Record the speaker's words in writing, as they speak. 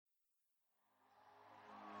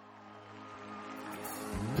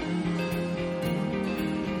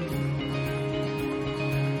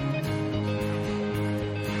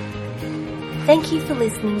Thank you for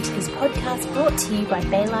listening to this podcast brought to you by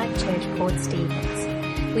Baylife Church Port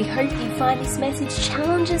Stephens. We hope you find this message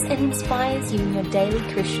challenges and inspires you in your daily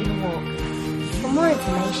Christian walk. For more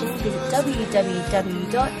information, visit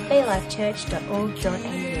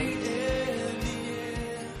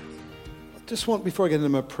www.baylife.church.org.au. Just want, before I get into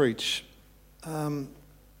my preach,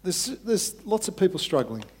 there's lots of people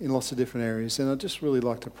struggling in lots of different areas, and I'd just really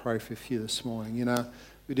like to pray for a few this morning. You know,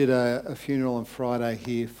 we did a funeral on Friday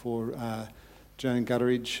here for Joan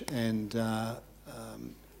Gutteridge, and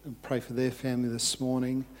pray for their family this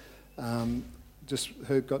morning.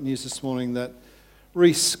 Got news this morning that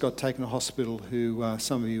Reese got taken to hospital, who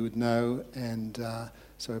some of you would know, and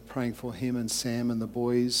so we're praying for him and Sam and the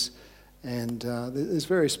boys. And there's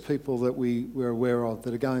various people that we're aware of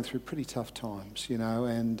that are going through pretty tough times, you know,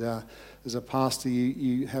 and as a pastor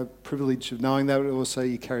you have privilege of knowing that, but also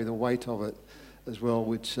you carry the weight of it as well,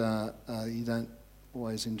 which you don't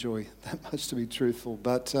always enjoy that much, to be truthful.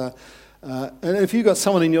 But and if you've got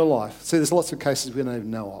someone in your life, see, there's lots of cases we don't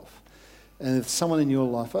even know of, and if someone in your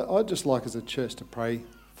life, I'd just like as a church to pray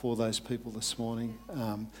for those people this morning,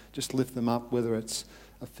 just lift them up, whether it's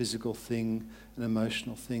a physical thing, an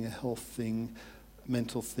emotional thing, a health thing, a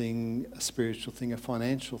mental thing, a spiritual thing, a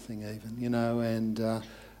financial thing even, you know. And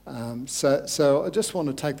so I just want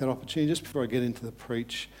to take that opportunity just before I get into the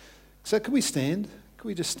preach. So could we stand? Could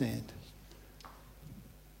we just stand?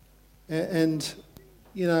 And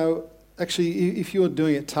you know, actually, if you're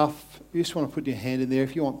doing it tough, you just want to put your hand in there.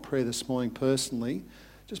 If you want prayer this morning personally,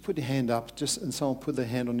 just put your hand up, and someone put their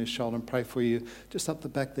hand on your shoulder and pray for you. Just up the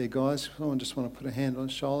back there, guys. Someone just want to put a hand on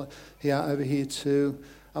his shoulder. Here, over here too.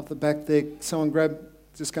 Up the back there, someone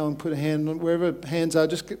just go and put a hand on wherever hands are.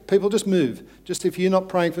 People just move. Just if you're not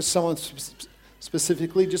praying for someone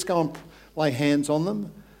specifically, just go and lay hands on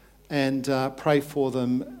them and pray for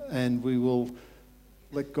them, and we will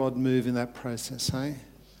let God move in that process, hey?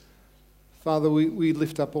 Father, we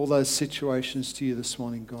lift up all those situations to you this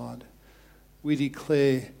morning, God. We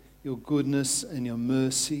declare your goodness and your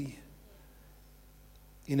mercy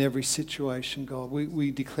in every situation, God.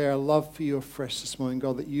 We declare our love for you afresh this morning,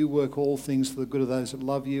 God, that you work all things for the good of those that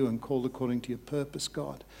love you and called according to your purpose,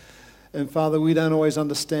 God. And Father, we don't always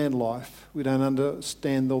understand life. We don't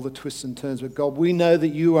understand all the twists and turns, but God, we know that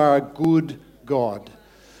you are a good God.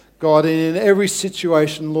 God, and in every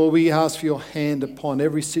situation, Lord, we ask for your hand upon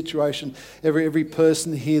every situation, every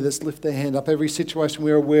person here that's lifted their hand up, every situation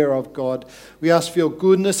we're aware of, God. We ask for your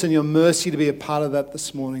goodness and your mercy to be a part of that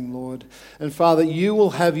this morning, Lord. And Father, you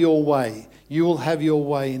will have your way. You will have your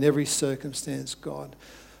way in every circumstance, God.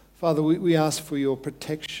 Father, we ask for your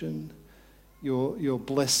protection, your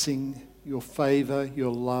blessing, your favour,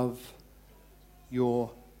 your love,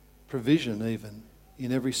 your provision even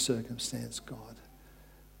in every circumstance, God.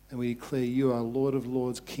 And we declare you are Lord of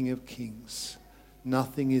Lords, King of Kings.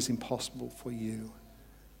 Nothing is impossible for you.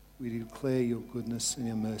 We declare your goodness and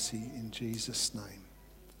your mercy in Jesus' name.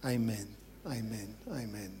 Amen. Amen.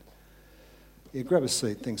 Amen. Yeah, grab a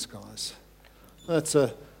seat. Thanks, guys. That's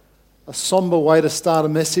a somber way to start a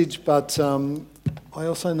message, but I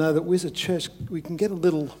also know that we as a church, we can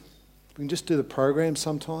just do the program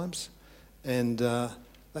sometimes, and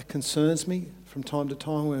that concerns me from time to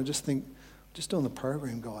time, where I just think, just doing the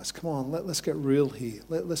program, guys. Come on, let's get real here.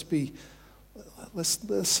 Let's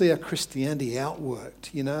see our Christianity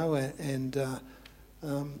outworked, you know. And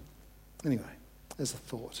anyway, as a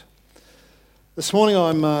thought, this morning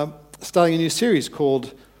I'm starting a new series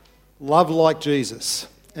called Love Like Jesus.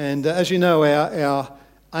 And as you know, our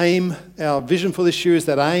aim, our vision for this year is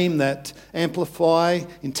that aim, that amplify,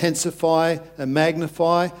 intensify, and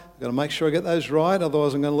magnify. I've got to make sure I get those right,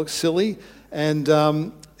 otherwise I'm going to look silly. And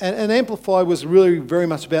Amplify was really very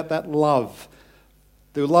much about that love.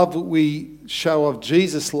 The love that we show of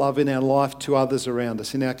Jesus' love in our life to others around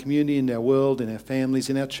us, in our community, in our world, in our families,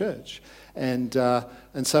 in our church. And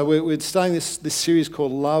so we're starting this series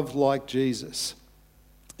called Love Like Jesus.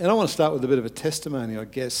 And I want to start with a bit of a testimony, I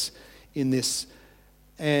guess, in this.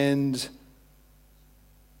 And,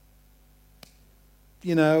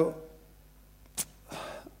 you know,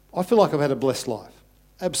 I feel like I've had a blessed life,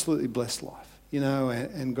 absolutely blessed life. You know,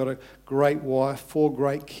 and got a great wife, 4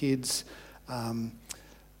 great kids. You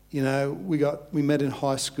know, we met in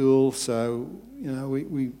high school, so you know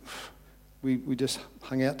we just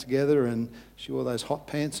hung out together, and she wore those hot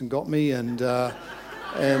pants and got me, oh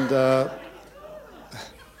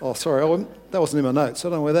sorry, that wasn't in my notes. I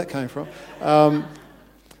don't know where that came from,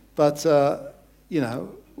 but you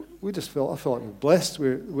know, I feel like we're blessed.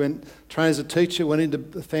 We went trained as a teacher, went into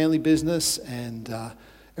the family business, and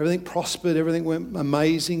everything prospered, everything went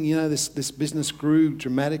amazing. You know, this business grew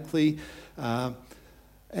dramatically.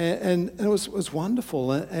 And it was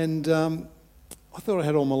wonderful. And I thought I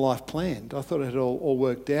had all my life planned. I thought it had all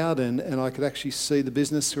worked out, and I could actually see the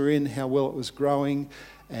business we're in, how well it was growing,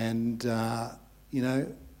 and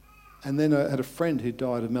and then I had a friend who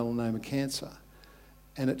died of melanoma cancer,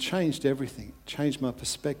 and it changed everything. It changed my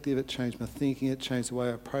perspective, it changed my thinking, it changed the way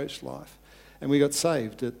I approached life. And we got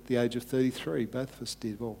saved at the age of 33, both of us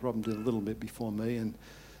did. Well, Robin did a little bit before me, and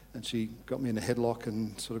she got me in a headlock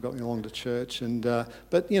and sort of got me along to church.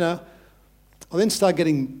 But I then started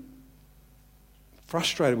getting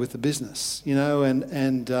frustrated with the business,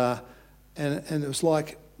 and it was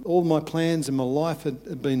like all my plans in my life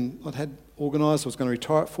I'd had organised. I was going to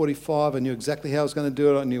retire at 45. I knew exactly how I was going to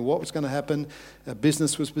do it. I knew what was going to happen. Our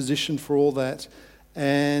business was positioned for all that.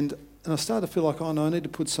 And I started to feel like, I need to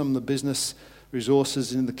put some of the business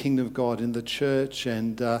resources in the kingdom of God, in the church.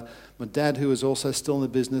 And my dad, who was also still in the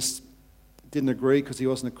business, didn't agree because he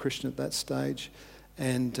wasn't a Christian at that stage.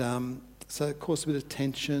 And so it caused a bit of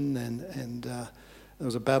tension, and there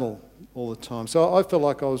was a battle all the time. So I felt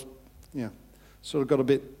like I was, sort of got a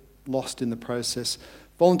bit lost in the process.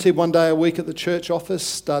 Volunteered one day a week at the church office,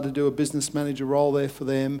 started to do a business manager role there for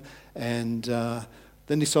them, and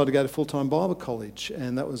then decided to go to full-time Bible college,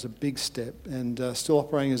 and that was a big step. And still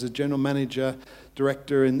operating as a general manager,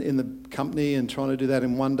 director in the company, and trying to do that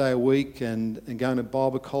in one day a week, and going to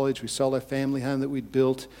Bible college. We sold our family home that we'd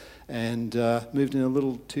built, and moved in a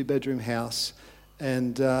little 2-bedroom house.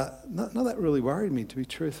 And none of that really worried me, to be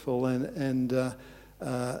truthful. And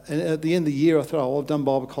at the end of the year, I thought, I've done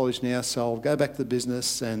Bible college now, so I'll go back to the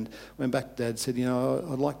business. And went back to Dad, said,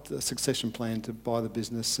 I'd like a succession plan to buy the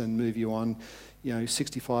business and move you on.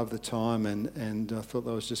 65 at the time, and I thought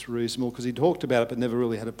that was just reasonable because he talked about it but never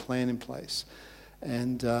really had a plan in place.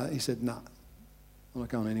 And he said, no, I'm not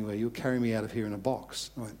going anywhere. You'll carry me out of here in a box.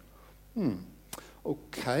 I went,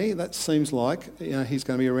 okay, that seems like he's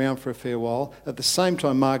going to be around for a fair while. At the same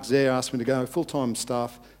time, Mark Zaire asked me to go full-time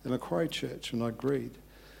staff at Macquarie Church, and I agreed.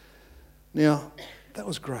 Now, that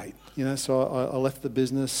was great. So I left the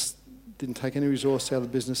business, didn't take any resource out of the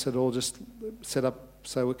business at all, just set up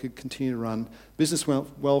so we could continue to run. Business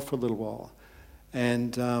went well for a little while.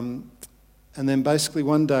 And then basically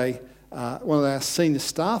one day, one of our senior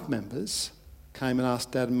staff members came and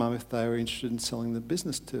asked Dad and Mum if they were interested in selling the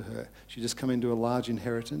business to her. She'd just come into a large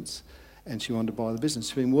inheritance and she wanted to buy the business.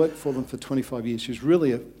 She'd been working for them for 25 years. She was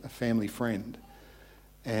really a family friend.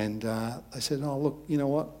 And they said, look, you know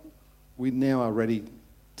what? We now are ready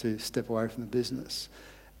to step away from the business.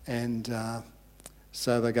 And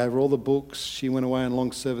so they gave her all the books. She went away on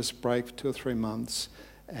long service break for 2 or 3 months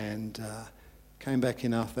and came back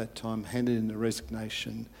in after that time, handed in a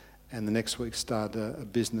resignation, and the next week started a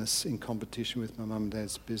business in competition with my mum and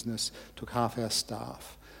dad's business, took half our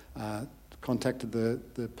staff, contacted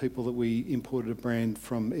the people that we imported a brand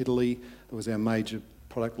from Italy. That was our major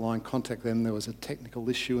product line. Contact them. There was a technical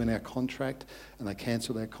issue in our contract and they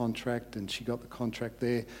cancelled our contract, and she got the contract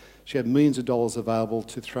there. She had millions of dollars available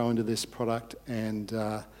to throw into this product, and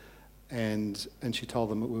she told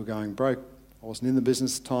them that we were going broke. I wasn't in the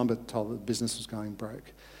business at the time, but told that the business was going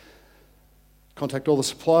broke. Contact all the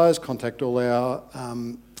suppliers, contact all our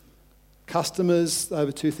customers,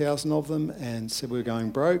 over 2,000 of them, and said we were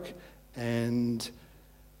going broke, and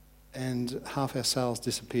half our sales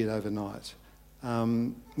disappeared overnight.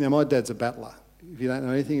 Now, my dad's a battler. If you don't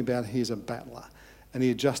know anything about him, he's a battler. And he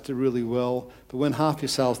adjusted really well. But when half your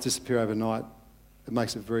sales disappear overnight, it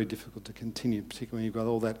makes it very difficult to continue, particularly when you've got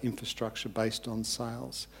all that infrastructure based on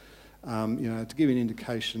sales. To give you an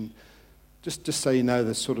indication, just so you know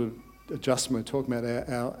the sort of adjustment we're talking about,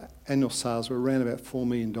 our annual sales were around about $4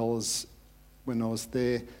 million when I was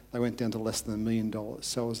there. They went down to less than $1 million.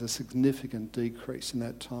 So it was a significant decrease in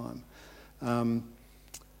that time.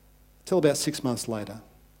 Till about 6 months later,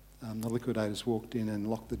 the liquidators walked in and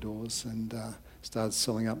locked the doors and started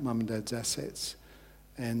selling up Mum and Dad's assets.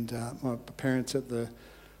 And my parents in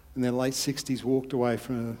their late 60s walked away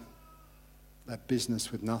from that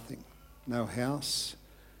business with nothing. No house,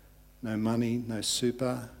 no money, no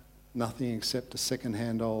super, nothing except a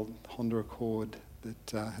second-hand old Honda Accord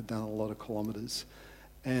that had done a lot of kilometres.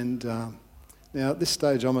 And now at this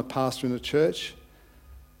stage I'm a pastor in a church,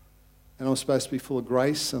 and I'm supposed to be full of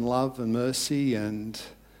grace and love and mercy and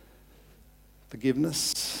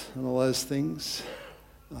forgiveness and all those things.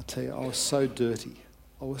 And I tell you, I was so dirty.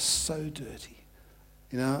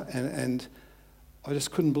 And I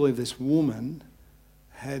just couldn't believe this woman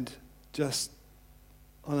had just,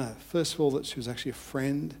 first of all, that she was actually a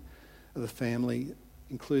friend of the family,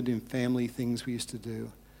 included in family things we used to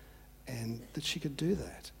do, and that she could do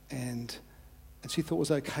that. And she thought it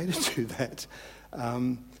was okay to do that.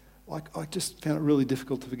 I just found it really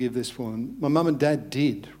difficult to forgive this woman. My mum and dad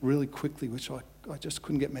did really quickly, which I just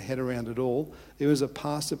couldn't get my head around at all. It was a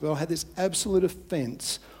pastor, but I had this absolute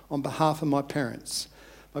offence on behalf of my parents.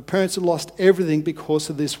 My parents had lost everything because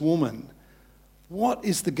of this woman. What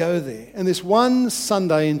is the go there? And this one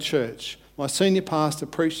Sunday in church, my senior pastor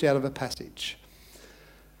preached out of a passage.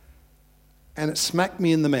 And it smacked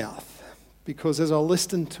me in the mouth. Because as I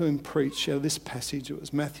listened to him preach out of this passage, it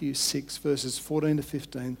was Matthew 6, verses 14 to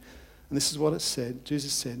 15. And this is what it said.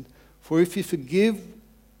 Jesus said, "For if you forgive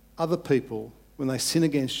other people when they sin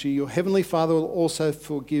against you, your heavenly Father will also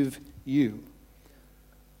forgive you."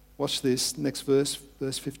 Watch this, next verse,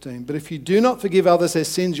 verse 15. "But if you do not forgive others their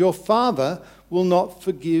sins, your Father will not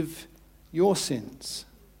forgive your sins."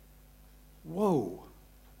 Whoa,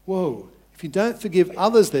 whoa. If you don't forgive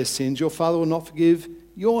others their sins, your Father will not forgive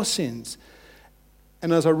your sins.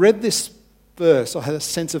 And as I read this verse, I had a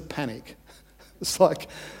sense of panic. It's like,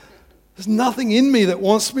 there's nothing in me that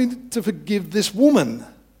wants me to forgive this woman,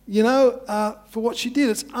 for what she did.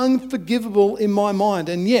 It's unforgivable in my mind.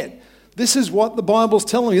 And yet, this is what the Bible's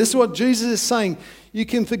telling me. This is what Jesus is saying. You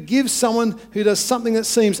can forgive someone who does something that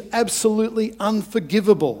seems absolutely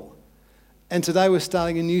unforgivable. And today we're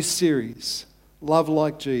starting a new series, Love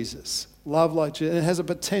Like Jesus. Love like Jesus. And it has a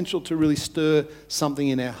potential to really stir something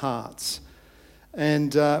in our hearts.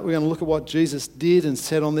 And we're going to look at what Jesus did and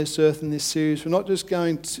said on this earth in this series. We're not just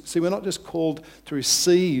called to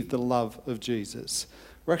receive the love of Jesus.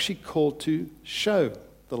 We're actually called to show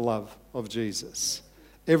the love of Jesus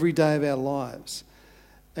every day of our lives.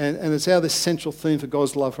 And it's our this central theme for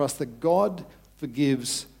God's love for us, that God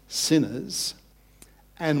forgives sinners,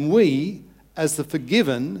 and we, as the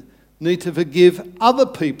forgiven, need to forgive other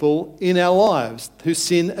people in our lives who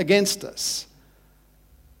sin against us.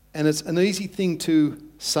 And it's an easy thing to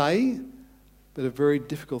say, but a very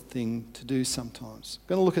difficult thing to do sometimes. I'm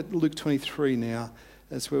going to look at Luke 23 now.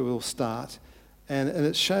 That's where we'll start. And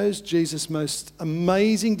it shows Jesus' most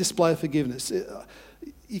amazing display of forgiveness.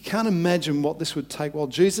 You can't imagine what this would take while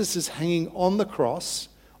Jesus is hanging on the cross,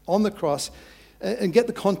 and get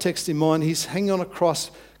the context in mind. He's hanging on a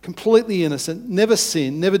cross, completely innocent, never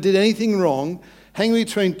sinned, never did anything wrong, hanging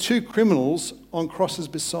between two criminals on crosses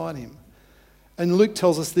beside him. And Luke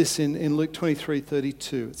tells us this in Luke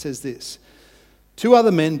 23:32. It says this: "Two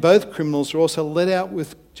other men, both criminals, were also led out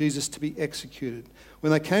with Jesus to be executed.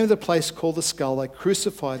 When they came to the place called the Skull, they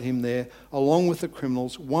crucified him there along with the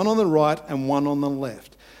criminals, one on the right and one on the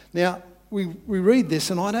left." Now, we read this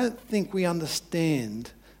and I don't think we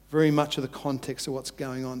understand very much of the context of what's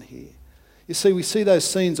going on here. You see, we see those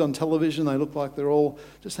scenes on television. They look like they're all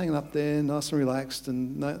just hanging up there, nice and relaxed,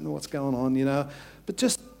 and know what's going on, But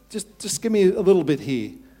just give me a little bit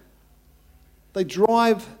here. They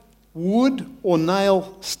drive wood or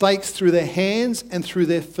nail stakes through their hands and through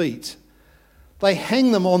their feet. They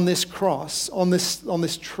hang them on this cross, on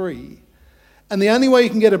this tree. And the only way you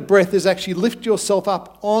can get a breath is actually lift yourself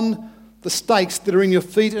up on the stakes that are in your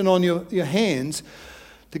feet and on your hands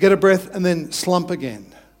to get a breath, and then slump again.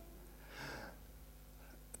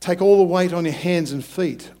 Take all the weight on your hands and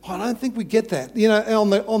feet. I don't think we get that.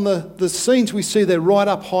 On the scenes we see, they're right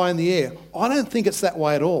up high in the air. I don't think it's that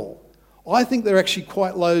way at all. I think they're actually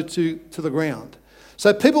quite low to the ground.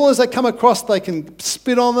 So people, as they come across, they can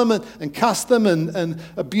spit on them and cuss them and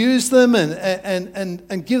abuse them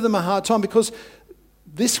and give them a hard time, because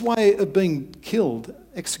this way of being killed,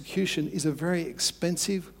 execution, is a very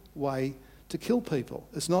expensive way to kill people.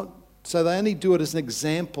 It's not, so they only do it as an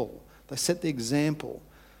example. They set the example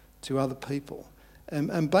to other people.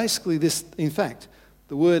 And basically this, in fact,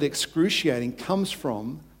 the word excruciating comes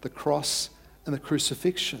from the cross and the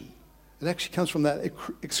crucifixion. It actually comes from that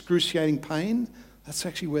excruciating pain. That's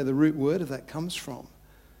actually where the root word of that comes from.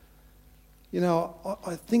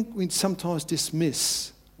 I think we sometimes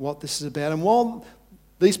dismiss what this is about. And while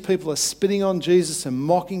these people are spitting on Jesus and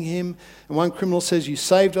mocking him, and one criminal says, "You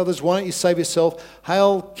saved others, why don't you save yourself?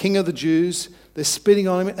 Hail, King of the Jews." They're spitting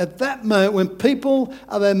on him. At that moment, when people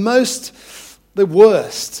are the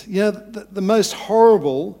worst, the most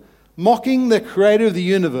horrible, mocking the creator of the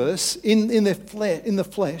universe in the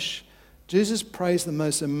flesh, Jesus prays the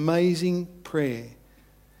most amazing prayer.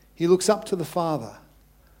 He looks up to the Father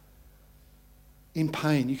in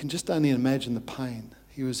pain. You can just only imagine the pain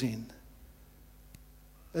he was in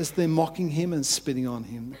as they're mocking him and spitting on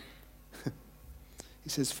him. He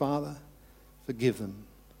says, "Father, forgive them,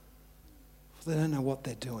 for they don't know what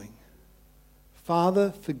they're doing."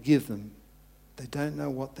 Father, forgive them. They don't know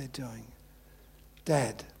what they're doing.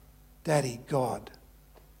 Dad, Daddy, God,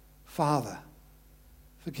 Father,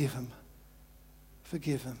 forgive them.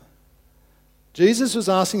 Forgive them. Jesus was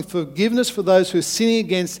asking forgiveness for those who are sinning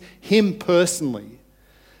against him personally,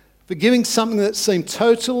 forgiving something that seemed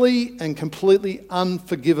totally and completely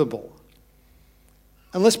unforgivable.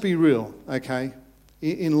 And let's be real, okay?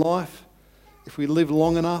 In life, if we live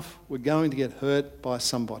long enough, we're going to get hurt by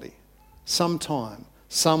somebody, sometime,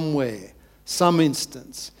 somewhere, some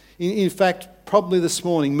instance. In fact, probably this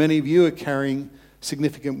morning, many of you are carrying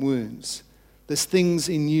significant wounds. There's things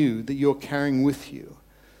in you that you're carrying with you.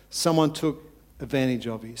 Someone took advantage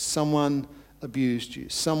of you. Someone abused you.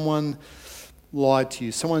 Someone lied to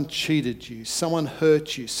you. Someone cheated you. Someone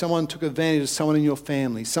hurt you. Someone took advantage of someone in your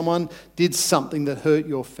family. Someone did something that hurt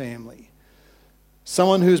your family.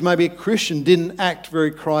 Someone who's maybe a Christian didn't act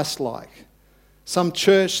very Christ-like. Some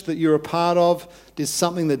church that you're a part of did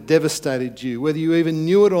something that devastated you, whether you even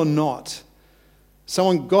knew it or not.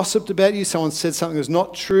 Someone gossiped about you. Someone said something that was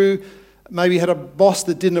not true. Maybe you had a boss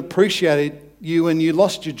that didn't appreciate you and you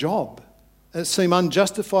lost your job. It seemed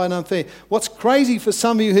unjustified and unfair. What's crazy for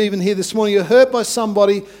some of you who even here this morning, you're hurt by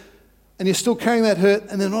somebody and you're still carrying that hurt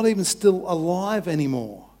and they're not even still alive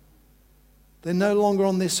anymore. They're no longer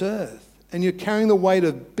on this earth. And you're carrying the weight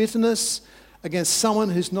of bitterness against someone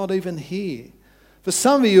who's not even here. For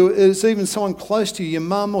some of you, it's even someone close to you, your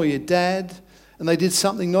mum or your dad, and they did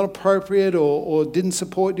something not appropriate or didn't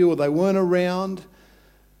support you or they weren't around.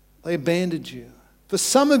 They abandoned you. For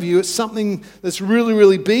some of you, it's something that's really,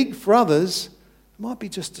 really big. For others, it might be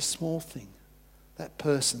just a small thing. That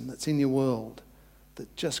person that's in your world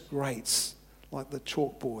that just grates like the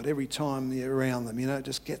chalkboard every time you're around them. You know, it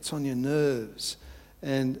just gets on your nerves.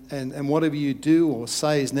 And whatever you do or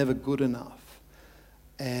say is never good enough.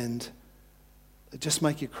 And it just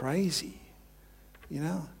make you crazy, you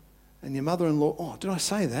know. And your mother-in-law, oh, did I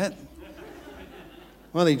say that?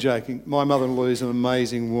 I'm only joking. My mother-in-law is an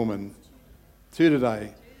amazing woman. 2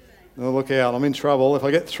 today. Oh, look out, I'm in trouble. If I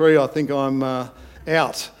get 3, I think I'm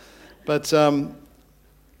out. But my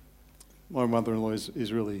mother-in-law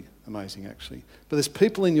is really amazing, actually. But there's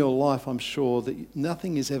people in your life, I'm sure, that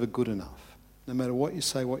nothing is ever good enough. No matter what you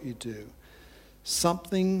say, what you do.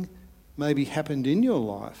 Something maybe happened in your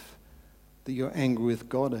life that you're angry with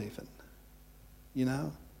God even. You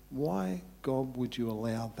know, why, God, would you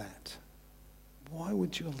allow that? Why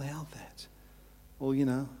would you allow that? Well, you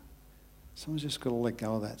know, someone's just got to let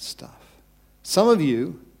go of that stuff. Some of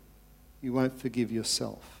you won't forgive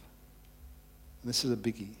yourself. And this is a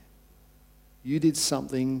biggie. You did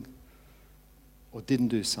something or didn't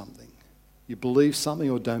do something. You believe something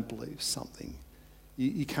or don't believe something.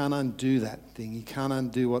 You can't undo that thing. You can't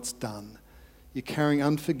undo what's done. You're carrying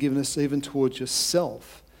unforgiveness even towards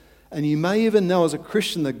yourself. And you may even know as a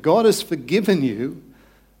Christian that God has forgiven you,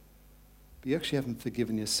 but you actually haven't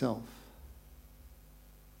forgiven yourself.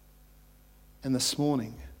 And this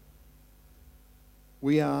morning,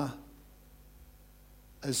 we are,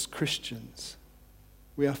 as Christians,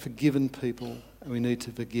 we are forgiven people and we need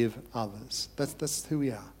to forgive others. That's who we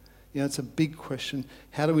are. You know, it's a big question.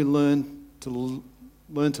 How do we learn to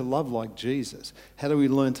love like Jesus? How do we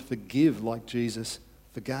learn to forgive like Jesus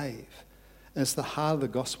forgave? And it's the heart of the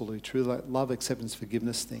gospel, the true love, acceptance,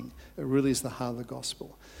 forgiveness thing. It really is the heart of the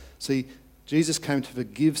gospel. See, Jesus came to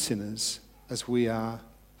forgive sinners as we are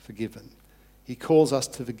forgiven. He calls us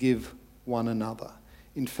to forgive one another.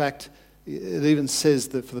 In fact, it even says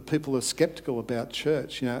that for the people who are skeptical about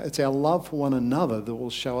church, you know, it's our love for one another that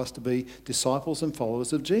will show us to be disciples and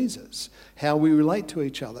followers of Jesus, how we relate to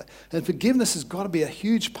each other. And forgiveness has got to be a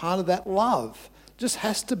huge part of that love. It just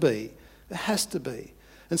has to be. It has to be.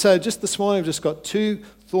 And so just this morning I've just got 2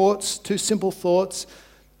 simple thoughts,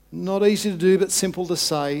 not easy to do but simple to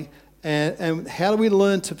say. And how do we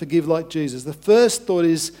learn to forgive like Jesus? The first thought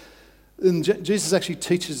is, and Jesus actually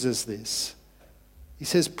teaches us this. He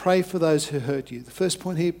says, pray for those who hurt you. The first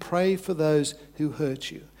point here, pray for those who hurt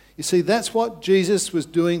you. You see, that's what Jesus was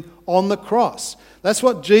doing on the cross. That's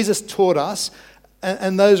what Jesus taught us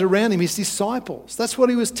and those around him, his disciples. That's what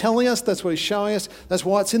he was telling us. That's what he's showing us. That's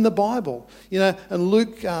why it's in the Bible. You know, and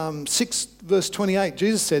Luke 6 verse 28,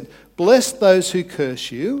 Jesus said, bless those who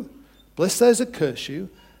curse you. Bless those that curse you.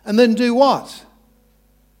 And then do what?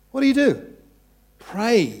 What do?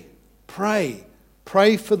 Pray. Pray.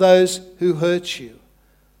 Pray for those who hurt you.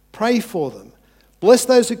 Pray for them. Bless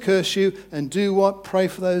those who curse you and do what? Pray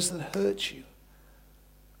for those that hurt you.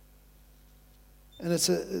 And it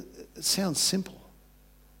sounds simple.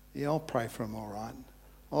 Yeah, I'll pray for them, all right.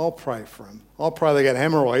 I'll pray for them. I'll pray they get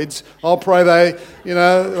hemorrhoids. I'll pray they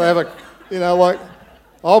have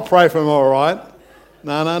I'll pray for them, all right.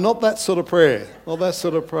 No, not that sort of prayer. Not that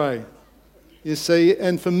sort of prayer. You see,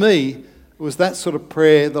 and for me, it was that sort of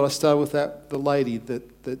prayer that I started with the lady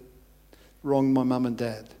that wronged my mum and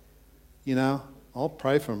dad. you know, I'll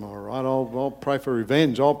pray for them, all right. I'll pray for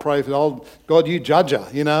revenge. I'll pray for, God, you judge her,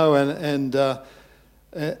 you know, and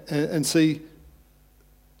see,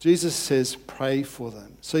 Jesus says, pray for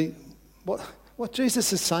them. See, what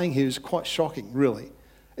Jesus is saying here is quite shocking, really.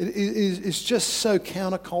 It's just so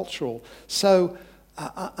countercultural, so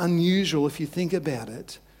unusual if you think about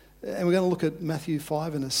it. And we're going to look at Matthew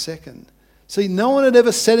 5 in a second. See, no one had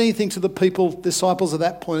ever said anything to the disciples at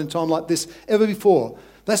that point in time like this ever before.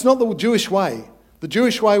 That's not the Jewish way. The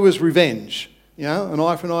Jewish way was revenge, you know, an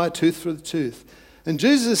eye for an eye, a tooth for the tooth. And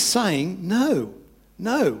Jesus is saying, no,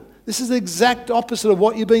 this is the exact opposite of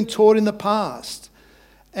what you've been taught in the past.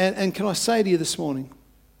 And can I say to you this morning,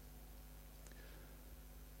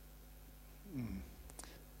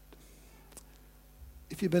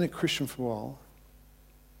 if you've been a Christian for a while,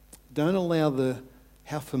 don't allow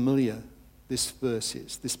how familiar this verse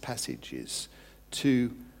is, this passage is,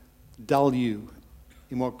 to dull you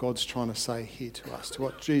in what God's trying to say here to us, to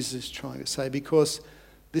what Jesus is trying to say, because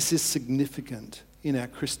this is significant in our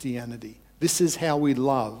Christianity. This is how we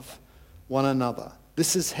love one another.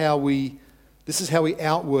 This is how we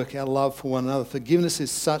outwork our love for one another. Forgiveness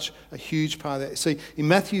is such a huge part of that. See, in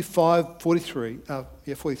Matthew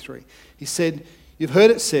 5:43, he said, you've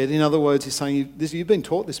heard it said, in other words, he's saying, you've been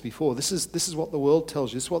taught this before. This is what the world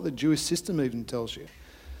tells you. This is what the Jewish system even tells you.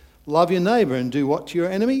 Love your neighbour and do what to your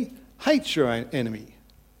enemy? Hate your enemy.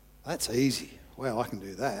 That's easy. Well, I can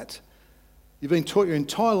do that. You've been taught your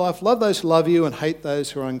entire life, love those who love you and hate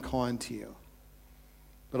those who are unkind to you.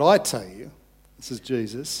 But I tell you, this is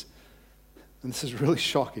Jesus, and this is really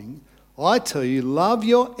shocking, I tell you, love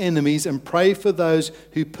your enemies and pray for those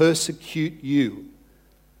who persecute you.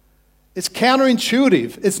 It's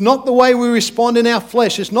counterintuitive. It's not the way we respond in our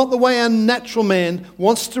flesh. It's not the way our natural man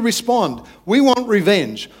wants to respond. We want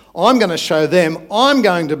revenge. I'm going to show them I'm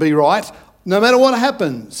going to be right no matter what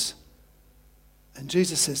happens. And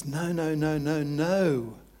Jesus says,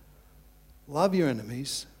 no. Love your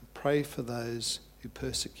enemies and pray for those who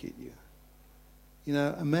persecute you. You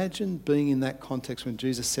know, imagine being in that context when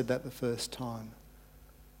Jesus said that the first time.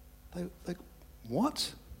 Like,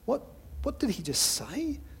 what? What did he just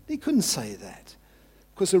say? He couldn't say that.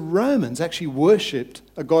 Because the Romans actually worshipped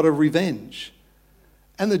a god of revenge.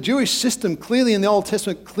 And the Jewish system clearly in the Old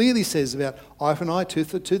Testament clearly says about eye for an eye,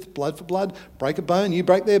 tooth for tooth, blood for blood, break a bone, you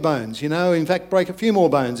break their bones. You know, in fact, break a few more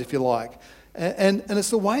bones if you like. And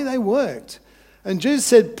it's the way they worked. And Jesus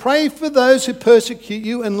said, pray for those who persecute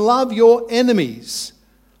you and love your enemies.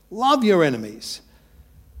 Love your enemies.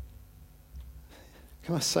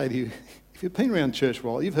 Can I say to you, if you've been around church for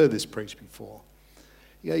a while, you've heard this preached before.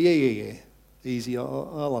 You go, yeah. Easy, I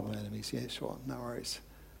love my enemies. Yeah, sure, no worries.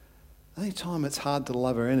 The only time it's hard to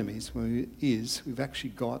love our enemies we've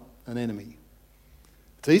actually got an enemy.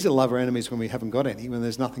 It's easy to love our enemies when we haven't got any, when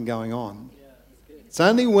there's nothing going on. Yeah, it's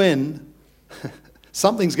only when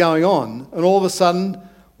something's going on and all of a sudden,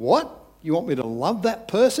 what? You want me to love that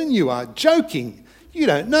person? You are joking. You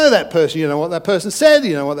don't know that person. You don't know what that person said.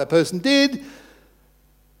 You don't know what that person did.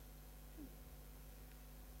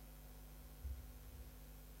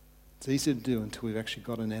 It's easy to do until we've actually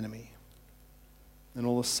got an enemy. And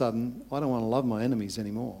all of a sudden, I don't want to love my enemies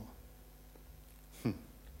anymore. And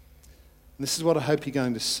this is what I hope you're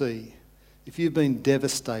going to see. If you've been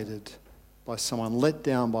devastated by someone, let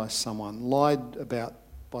down by someone, lied about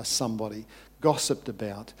by somebody, gossiped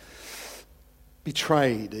about,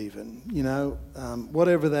 betrayed even,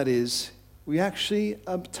 whatever that is, we actually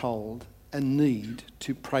are told and need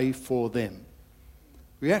to pray for them.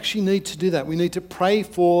 We actually need to do that. We need to pray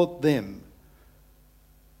for them.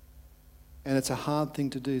 And it's a hard thing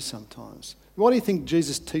to do sometimes. Why do you think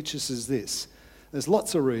Jesus teaches us this? There's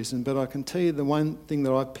lots of reasons, but I can tell you the one thing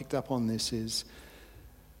that I've picked up on this is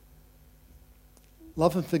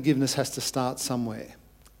love and forgiveness has to start somewhere.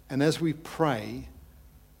 And as we pray,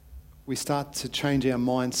 we start to change our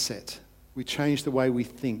mindset. We change the way we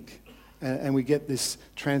think. And we get this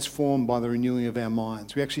transformed by the renewing of our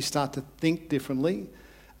minds. We actually start to think differently,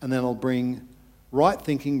 and then it'll bring right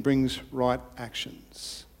thinking brings right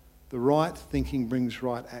actions. The right thinking brings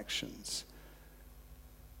right actions.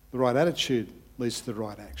 The right attitude leads to the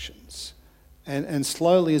right actions. And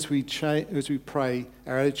slowly as we pray,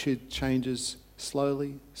 our attitude changes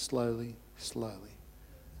slowly,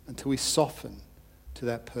 until we soften to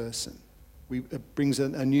that person. It brings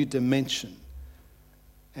a new dimension,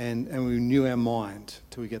 and we renew our mind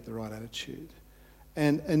till we get the right attitude.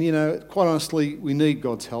 And quite honestly, we need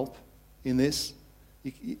God's help in this.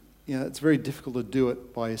 It's very difficult to do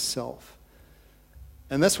it by yourself.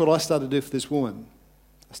 And that's what I started to do for this woman.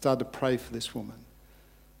 I started to pray for this woman.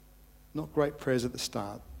 Not great prayers at the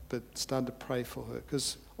start, but started to pray for her.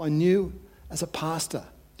 Because I knew as a pastor,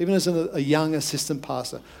 even as a young assistant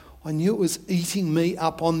pastor, I knew it was eating me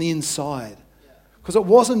up on the inside. Because it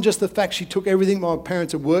wasn't just the fact she took everything my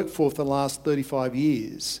parents had worked for the last 35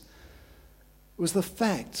 years. It was the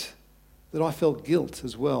fact that I felt guilt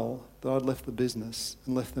as well, that I'd left the business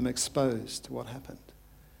and left them exposed to what happened.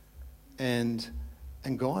 And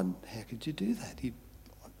God, how could you do that?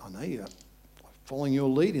 I know you're following your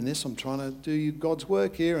lead in this. I'm trying to do God's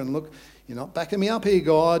work here, and look, you're not backing me up here,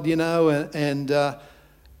 God, and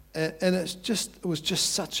it was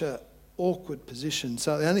just such an awkward position.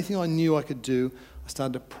 So the only thing I knew I could do, I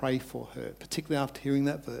started to pray for her, particularly after hearing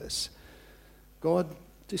that verse. God,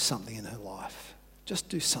 do something in her life. Just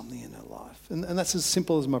do something in her life. And that's as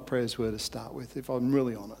simple as my prayers were to start with, if I'm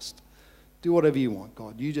really honest. Do whatever you want,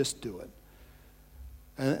 God. You just do it.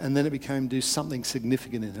 And then it became, do something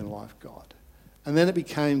significant in her life, God. And then it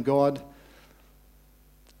became, God,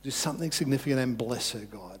 do something significant and bless her,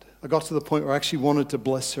 God. I got to the point where I actually wanted to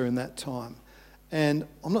bless her in that time. And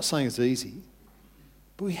I'm not saying it's easy,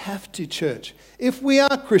 but we have to, church. If we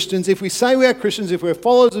are Christians, if we say we are Christians, if we're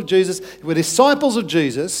followers of Jesus, if we're disciples of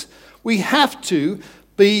Jesus, we have to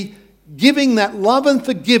be giving that love and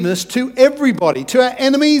forgiveness to everybody, to our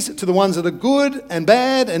enemies, to the ones that are good and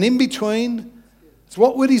bad and in between. It's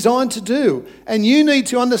what we're designed to do. And you need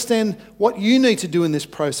to understand what you need to do in this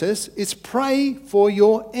process. It's pray for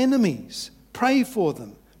your enemies. Pray for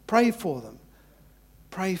them. Pray for them.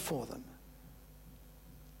 Pray for them.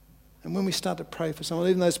 And when we start to pray for someone,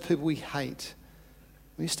 even those people we hate,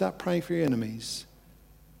 when you start praying for your enemies,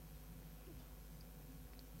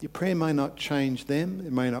 your prayer may not change them,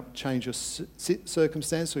 it may not change your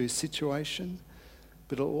circumstance or your situation,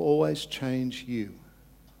 but it'll always change you.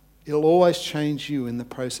 It'll always change you in the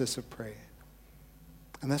process of prayer.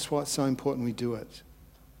 And that's why it's so important we do it.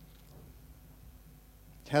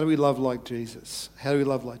 How do we love like Jesus? How do we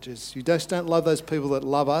love like Jesus? You just don't love those people that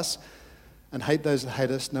love us and hate those that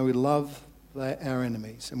hate us. No, we love our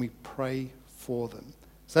enemies and we pray for them.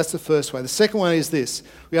 So that's the first way. The second one is this.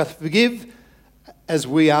 We are to forgive as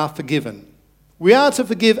we are forgiven. We are to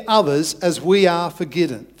forgive others as we are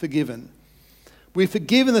forgiven. We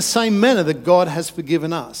forgive in the same manner that God has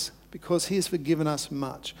forgiven us, because he has forgiven us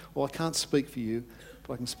much. Well, I can't speak for you,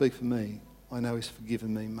 but I can speak for me. I know he's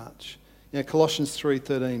forgiven me much. Colossians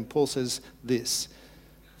 3:13, Paul says this,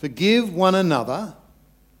 forgive one another.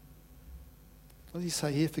 What does he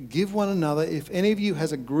say here? Forgive one another if any of you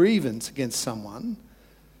has a grievance against someone.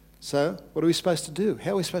 So what are we supposed to do?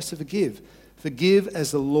 How are we supposed to forgive? Forgive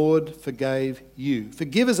as the Lord forgave you.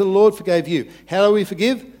 Forgive as the Lord forgave you. How do we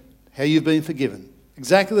forgive? How you've been forgiven.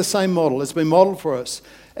 Exactly the same model. It's been modeled for us.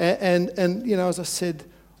 And as I said,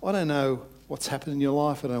 I don't know what's happened in your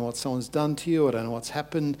life. I don't know what someone's done to you. I don't know what's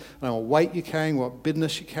happened. I don't know what weight you're carrying, what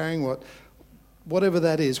bitterness you're carrying, whatever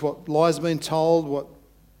that is, what lies have been told, what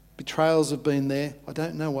betrayals have been there. I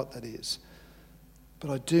don't know what that is. But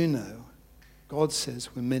I do know God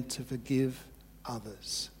says we're meant to forgive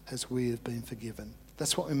others as we have been forgiven.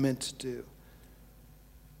 That's what we're meant to do.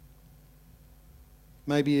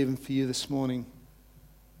 Maybe even for you this morning,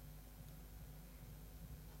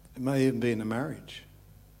 it may even be in a marriage.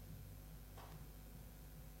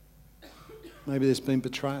 Maybe there's been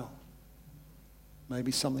betrayal.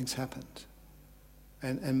 Maybe something's happened.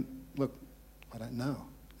 And look, I don't know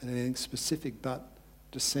anything specific, but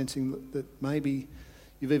just sensing that maybe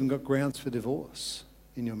you've even got grounds for divorce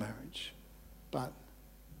in your marriage. But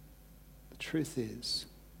the truth is,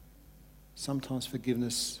 sometimes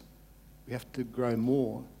forgiveness, we have to grow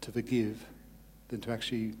more to forgive than to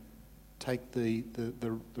actually take the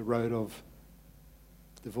road of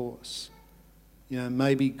divorce.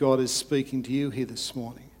 Maybe God is speaking to you here this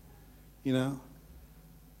morning. Not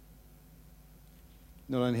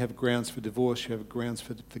only have grounds for divorce, you have grounds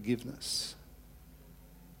for forgiveness.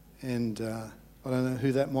 And I don't know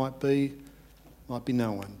who that might be. Might be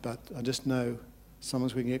no one. But I just know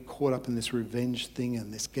sometimes we can get caught up in this revenge thing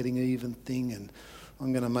and this getting even thing, and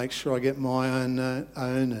I'm going to make sure I get my own.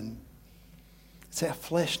 And it's our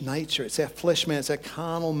flesh nature. It's our flesh man. It's our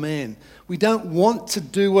carnal man. We don't want to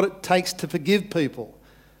do what it takes to forgive people.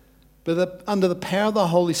 But under the power of the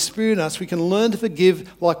Holy Spirit in us, we can learn to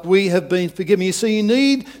forgive like we have been forgiven. You see, you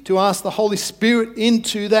need to ask the Holy Spirit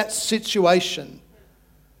into that situation.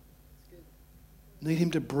 Need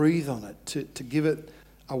him to breathe on it, to give it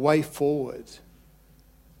a way forward.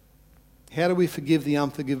 How do we forgive the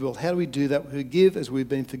unforgivable? How do we do that? We forgive as we've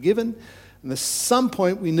been forgiven. And at some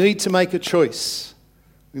point we need to make a choice.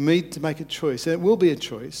 We need to make a choice. And it will be a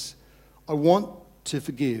choice. I want to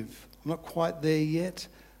forgive. I'm not quite there yet,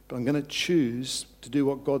 but I'm going to choose to do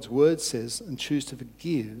what God's word says and choose to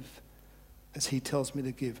forgive as he tells me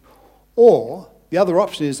to give. Or the other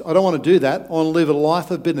option is, I don't want to do that. I want to live a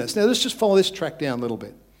life of bitterness. Now, let's just follow this track down a little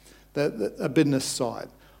bit, a bitterness side.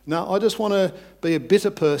 No, I just want to be a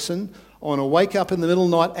bitter person. I want to wake up in the middle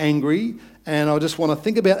of the night angry, and I just want to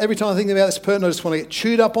think about, every time I think about this person, I just want to get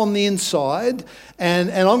chewed up on the inside,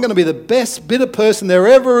 and I'm going to be the best bitter person there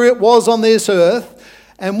ever it was on this earth.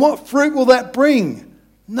 And what fruit will that bring?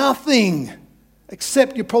 Nothing.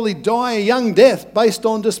 Except you probably die a young death based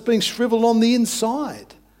on just being shriveled on the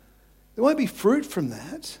inside. There won't be fruit from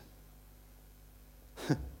that.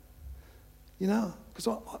 Because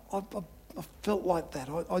I felt like that.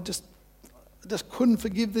 I just couldn't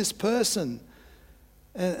forgive this person.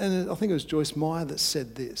 And I think it was Joyce Meyer that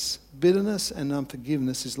said this. Bitterness and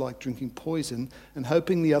unforgiveness is like drinking poison and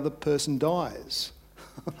hoping the other person dies.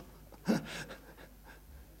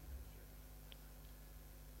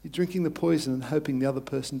 You're drinking the poison and hoping the other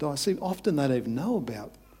person dies. See, often they don't even know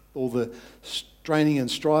about all the straining and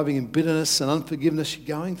striving and bitterness and unforgiveness you're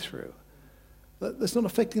going through. That's not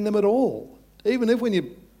affecting them at all. Even if when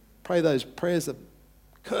you pray those prayers that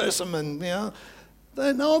curse them and, they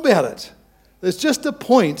don't know about it. There's just a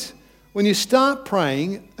point when you start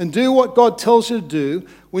praying and do what God tells you to do,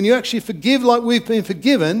 when you actually forgive like we've been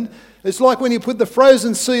forgiven. It's like when you put the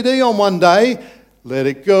Frozen CD on one day, let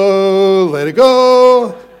it go, let it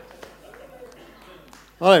go.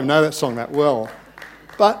 I don't even know that song that well.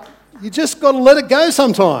 But you just got to let it go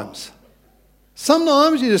sometimes.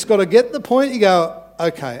 Sometimes you just got to get to the point you go,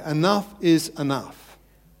 okay, enough is enough.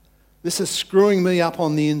 This is screwing me up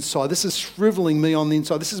on the inside. This is shriveling me on the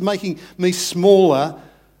inside. This is making me smaller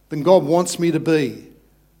than God wants me to be.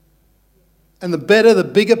 And the better, the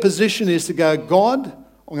bigger position is to go, God,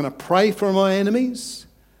 I'm going to pray for my enemies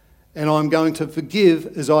and I'm going to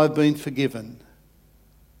forgive as I've been forgiven.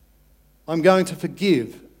 I'm going to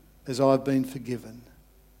forgive as I've been forgiven.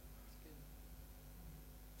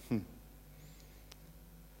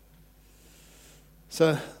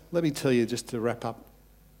 So let me tell you, just to wrap up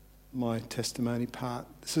my testimony part,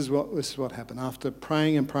 this is what happened. After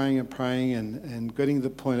praying and praying and praying and getting to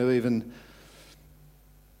the point of even,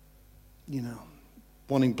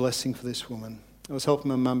 wanting blessing for this woman, I was helping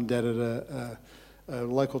my mum and dad at a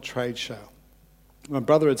local trade show. My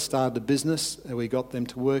brother had started a business, and we got them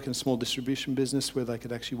to work in a small distribution business where they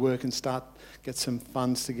could actually work and get some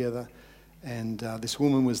funds together. And this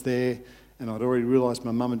woman was there, and I'd already realised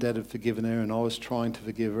my mum and dad had forgiven her, and I was trying to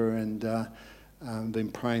forgive her and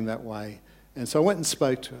been praying that way. And so I went and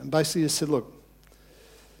spoke to her, and basically just said, look,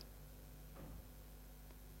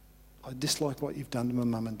 I dislike what you've done to my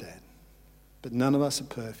mum and dad, but none of us are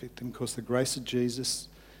perfect, and because the grace of Jesus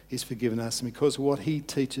He's forgiven us, and because of what he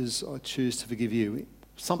teaches, I choose to forgive you.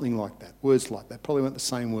 Something like that, words like that. Probably weren't the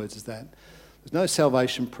same words as that. There's no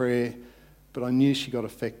salvation prayer, but I knew she got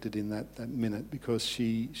affected in that minute because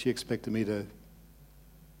she expected me to...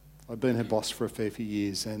 I'd been her boss for a fair few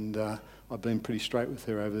years, and I've been pretty straight with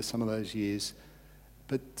her over some of those years.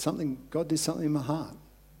 But God did something in my heart,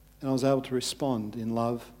 and I was able to respond in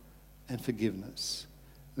love and forgiveness.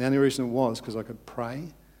 And the only reason it was because I could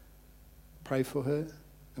pray for her.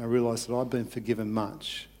 And I realised that I've been forgiven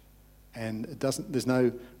much, and there's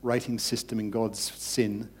no rating system in God's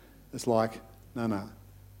sin. It's like, no,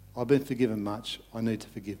 I've been forgiven much, I need to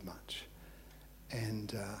forgive much.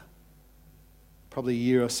 And probably a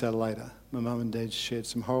year or so later, my mum and dad shared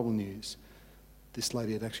some horrible news. This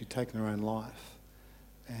lady had actually taken her own life,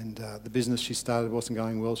 and the business she started wasn't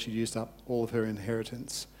going well. She'd used up all of her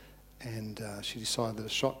inheritance, and she decided that a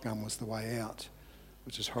shotgun was the way out,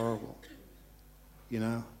 which is horrible.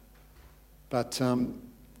 But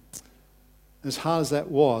as hard as that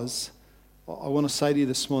was, I want to say to you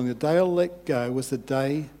this morning, the day I let go was the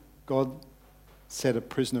day God set a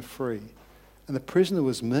prisoner free. And the prisoner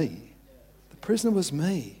was me. The prisoner was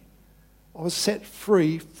me. I was set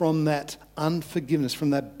free from that unforgiveness,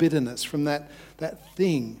 from that bitterness, from that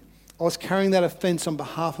thing. I was carrying that offence on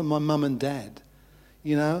behalf of my mum and dad,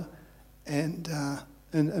 And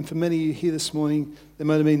for many of you here this morning, there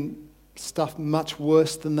might have been stuff much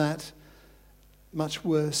worse than that. Much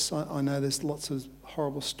worse. I know there's lots of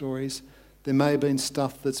horrible stories. There may have been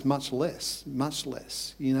stuff that's much less,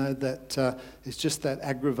 that is just that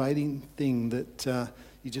aggravating thing that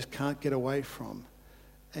you just can't get away from.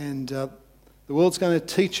 And the world's going to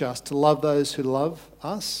teach us to love those who love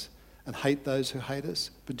us and hate those who hate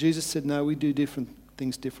us. But Jesus said, no, we do different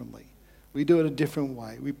things differently. We do it a different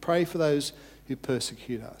way. We pray for those who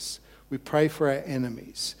persecute us. We pray for our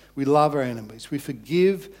enemies. We love our enemies. We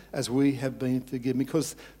forgive as we have been forgiven,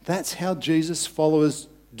 because that's how Jesus' followers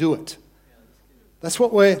do it. That's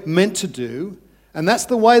what we're meant to do, and that's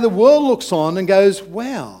the way the world looks on and goes,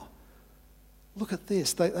 wow, look at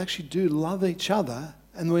this. They actually do love each other,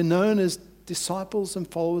 and we're known as disciples and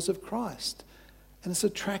followers of Christ. And it's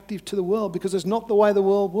attractive to the world because it's not the way the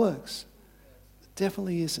world works. It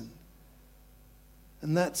definitely isn't.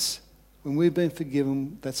 And that's when we've been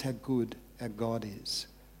forgiven, that's how good our God is.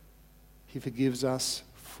 He forgives us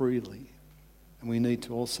freely. And we need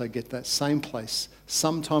to also get that same place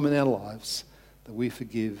sometime in our lives that we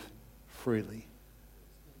forgive freely.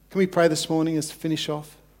 Can we pray this morning as to finish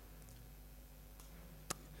off?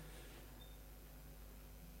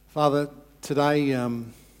 Father, today I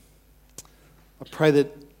pray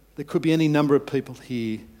that there could be any number of people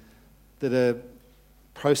here that are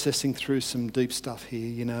processing through some deep stuff here,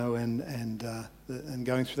 you know, and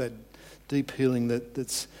going through that deep healing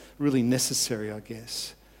that's really necessary, I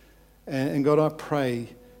guess. And God, I pray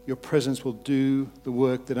your presence will do the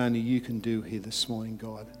work that only you can do here this morning,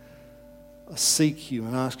 God. I seek you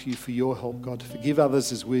and ask you for your help, God, to forgive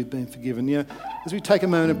others as we've been forgiven. You know, as we take a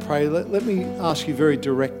moment and pray, let me ask you very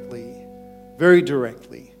directly,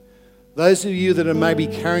 those of you that are maybe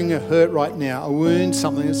carrying a hurt right now, a wound,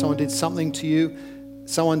 something that someone did something to you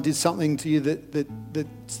that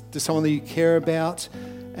to someone that you care about,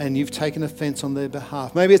 and you've taken offense on their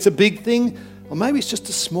behalf. Maybe it's a big thing, or maybe it's just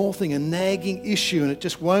a small thing, a nagging issue, and it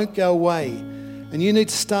just won't go away. And you need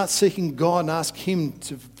to start seeking God and ask him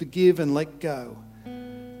to forgive and let go.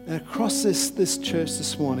 And across this church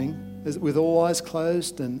this morning, with all eyes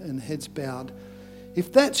closed and heads bowed,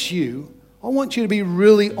 if that's you, I want you to be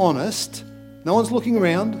really honest. No one's looking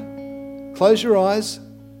around. Close your eyes.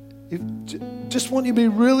 Just want you to be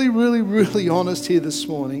really, really, really honest here this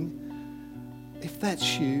morning. If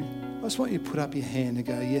that's you, I just want you to put up your hand and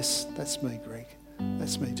go, yes, that's me, Greg.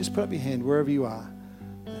 That's me. Just put up your hand wherever you are.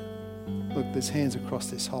 Look, there's hands across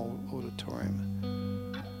this whole auditorium.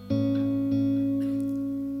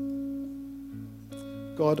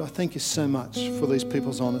 God, I thank you so much for these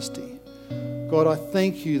people's honesty. God, I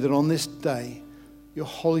thank you that on this day, your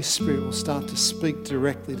Holy Spirit will start to speak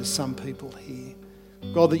directly to some people here.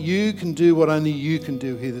 God, that you can do what only you can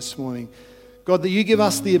do here this morning. God, that you give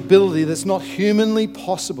us the ability that's not humanly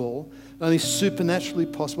possible, only supernaturally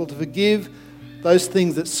possible, to forgive those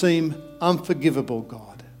things that seem unforgivable,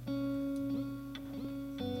 God.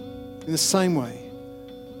 In the same way,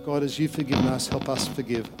 God, as you've forgiven us, help us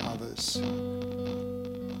forgive others.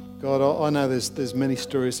 God, I know there's many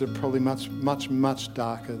stories that are probably much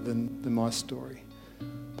darker than my story.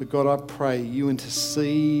 But God, I pray you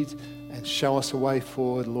intercede and show us a way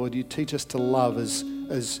forward, Lord. You teach us to love as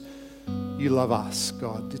you love us,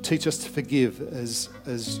 God. You teach us to forgive as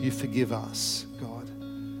you forgive us, God.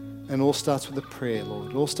 And it all starts with a prayer,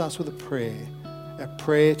 Lord. It all starts with a prayer. Our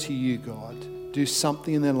prayer to you, God. Do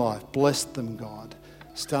something in their life. Bless them, God.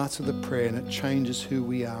 Starts with a prayer and it changes who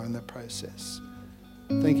we are in the process.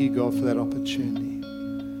 Thank you, God, for that opportunity.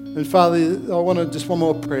 And Father, I want to just one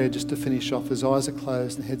more prayer just to finish off as eyes are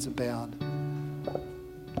closed and heads are bowed.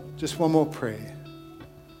 Just one more prayer.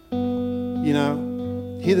 You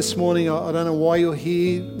know, here this morning, I don't know why you're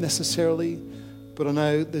here necessarily, but I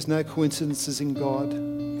know there's no coincidences in God.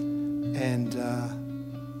 And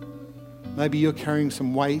maybe you're carrying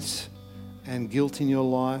some weight and guilt in your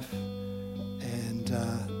life. And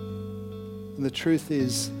the truth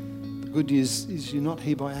is, the good news is you're not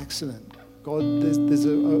here by accident. God, there's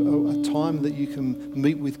a time that you can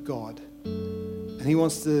meet with God. And he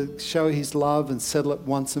wants to show his love and settle it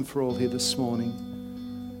once and for all here this morning.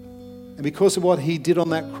 And because of what he did on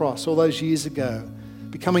that cross all those years ago,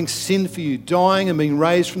 becoming sin for you, dying and being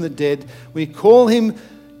raised from the dead, when you call him,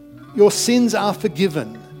 your sins are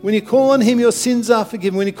forgiven. When you call on him, your sins are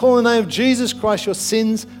forgiven. When you call on the name of Jesus Christ, your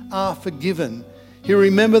sins are forgiven. He'll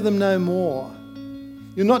remember them no more.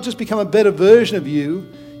 You'll not just become a better version of you,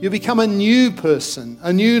 you'll become a new person,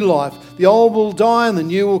 a new life. The old will die and the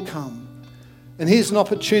new will come. And here's an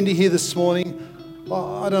opportunity here this morning.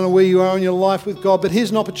 I don't know where you are in your life with God, but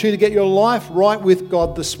here's an opportunity to get your life right with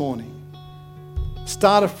God this morning.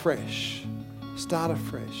 Start afresh. Start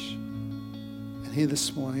afresh. And here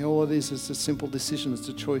this morning, all it is a simple decision. It's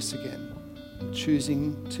a choice again. I'm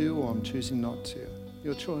choosing to or I'm choosing not to.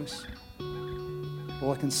 Your choice.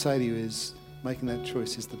 All I can say to you is making that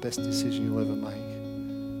choice is the best decision you'll ever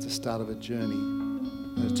make. It's the start of a journey,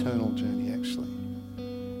 an eternal journey actually.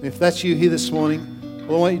 And if that's you here this morning,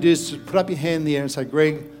 all I want you to do is to put up your hand in the air and say,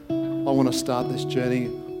 Greg, I want to start this journey,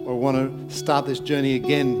 or I want to start this journey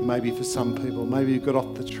again maybe for some people. Maybe you've got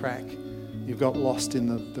off the track. You've got lost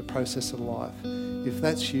in the process of life. If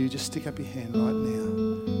that's you, just stick up your hand right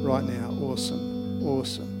now. Right now. Awesome.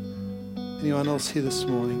 Awesome. Anyone else here this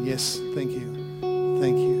morning? Yes. Thank you.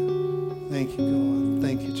 Thank you. Thank you, God.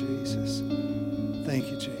 Thank you, Jesus. Thank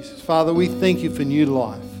you, Jesus. Father, we thank you for new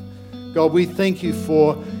life. God, we thank you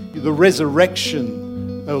for the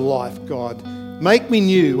resurrection of life, God. Make me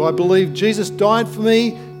new. I believe Jesus died for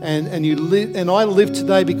me and I live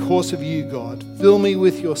today because of you, God. Fill me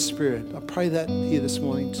with your Spirit. I pray that here this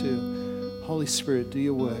morning too. Holy Spirit, do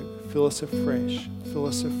your work. Fill us afresh. Fill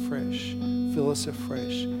us afresh. Fill us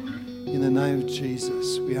afresh. In the name of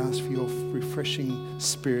Jesus, we ask for your refreshing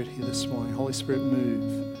Spirit here this morning. Holy Spirit,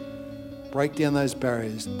 move. Break down those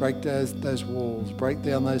barriers. Break those walls. Break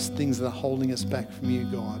down those things that are holding us back from you,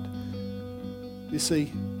 God. You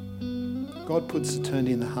see, God puts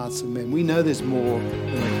eternity in the hearts of men. We know there's more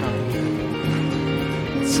than we're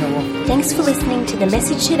currently. So often. Thanks for listening to the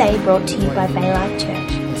message today brought to you by Baylife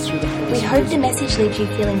Church. We hope the message leaves you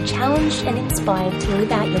feeling challenged and inspired to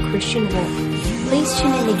live out your Christian walk. Please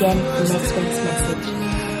tune in again for next week's